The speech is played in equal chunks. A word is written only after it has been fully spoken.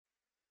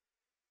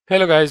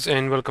Hello guys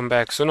and welcome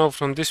back. So now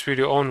from this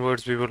video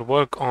onwards we will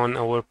work on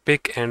our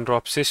pick and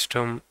drop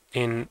system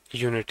in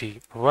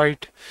Unity,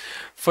 right?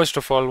 First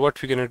of all,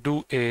 what we're gonna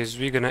do is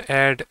we're gonna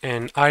add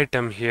an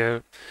item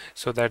here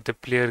so that the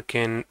player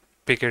can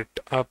pick it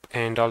up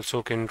and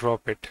also can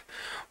drop it.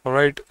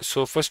 Alright,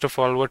 so first of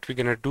all what we're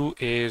gonna do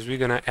is we're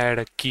gonna add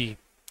a key.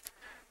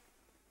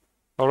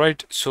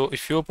 Alright, so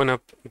if you open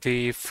up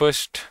the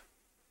first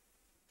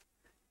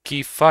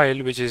key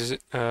file, which is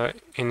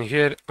in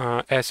here,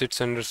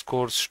 assets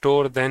underscore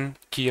store, then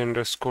key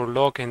underscore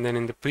lock, and then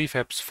in the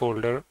prefabs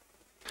folder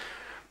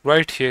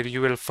right here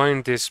you will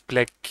find this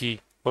black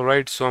key.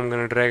 Alright, so I'm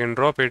gonna drag and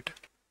drop it.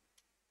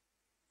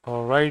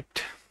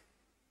 Alright,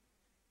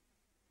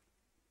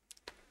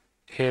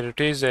 here it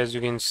is. As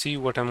you can see,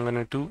 what I'm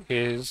gonna do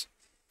is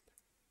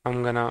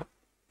I'm gonna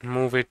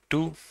move it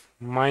to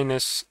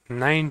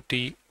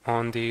 -90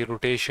 on the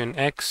rotation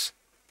X.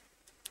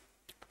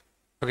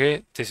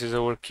 Okay, this is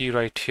our key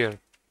right here.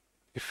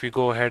 If we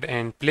go ahead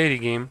and play the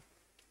game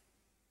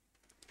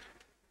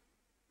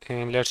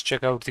and let's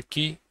check out the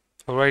key.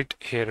 Alright,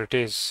 here it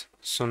is.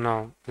 So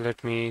now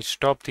let me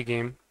stop the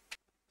game,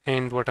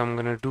 and what I'm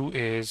gonna do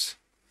is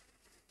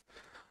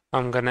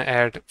I'm gonna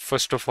add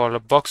first of all a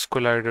box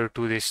collider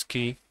to this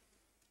key.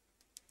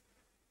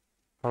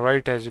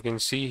 Alright, as you can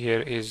see,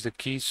 here is the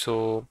key.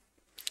 So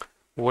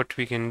what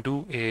we can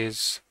do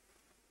is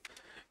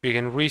we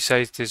can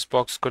resize this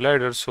box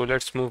collider. So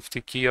let's move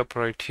the key up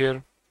right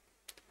here,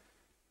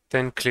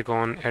 then click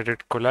on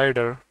edit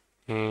collider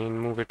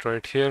and move it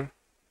right here,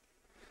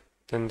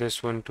 then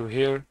this one to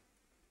here.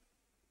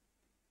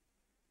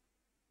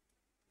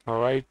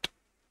 Alright,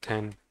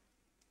 then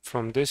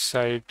from this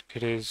side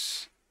it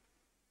is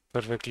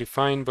perfectly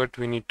fine, but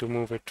we need to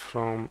move it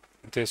from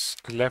this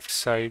left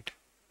side,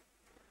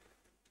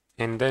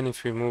 and then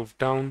if we move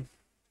down,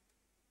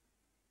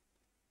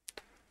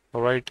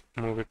 alright,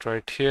 move it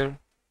right here,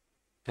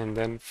 and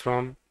then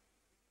from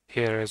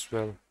here as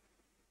well.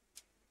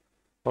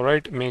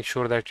 Alright, make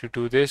sure that you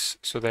do this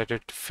so that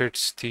it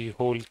fits the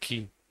whole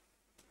key.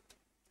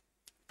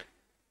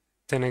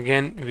 Then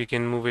again we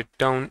can move it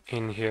down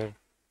in here.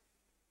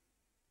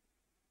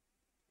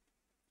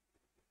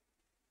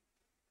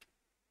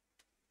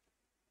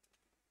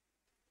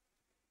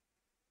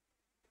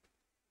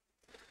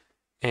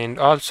 And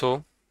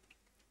also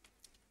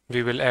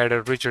we will add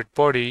a rigid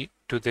body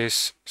to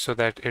this so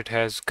that it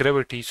has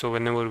gravity, so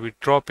whenever we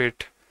drop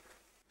it,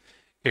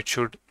 it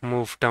should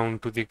move down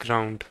to the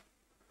ground.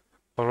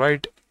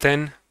 Alright,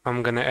 then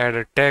I'm gonna add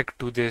a tag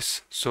to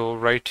this. So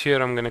right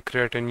here I'm gonna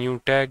create a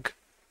new tag.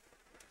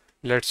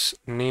 Let's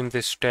name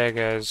this tag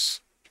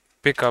as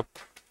pickup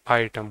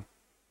item.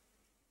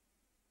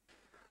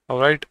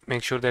 Alright,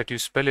 make sure that you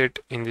spell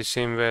it in the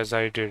same way as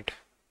I did.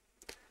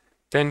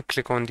 Then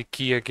click on the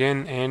key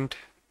again and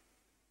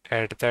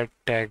add that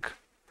tag.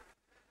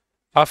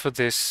 After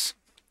this,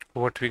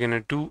 what we're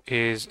gonna do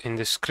is in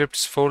the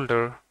scripts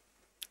folder,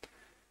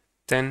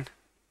 then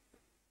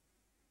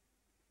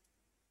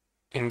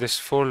in this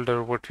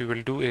folder what we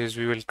will do is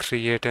we will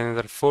create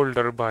another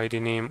folder by the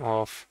name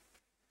of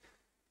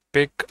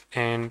pick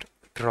and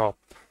drop.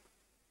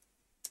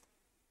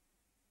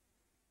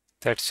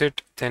 That's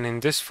it. Then in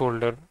this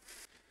folder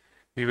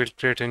we will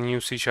create a new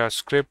C#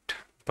 script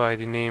by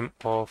the name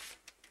of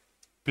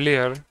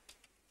player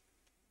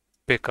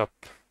pickup.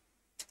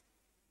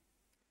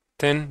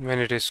 Then when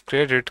it is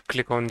created,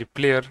 click on the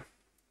player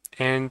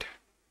and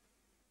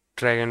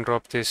drag and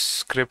drop this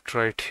script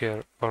right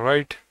here.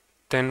 Alright,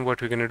 then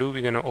what we're gonna do,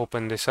 we're gonna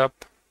open this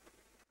up,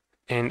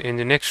 and in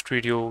the next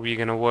video we're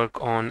gonna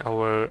work on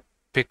our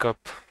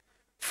pickup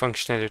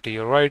functionality.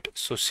 Alright,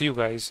 so see you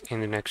guys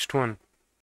in the next one.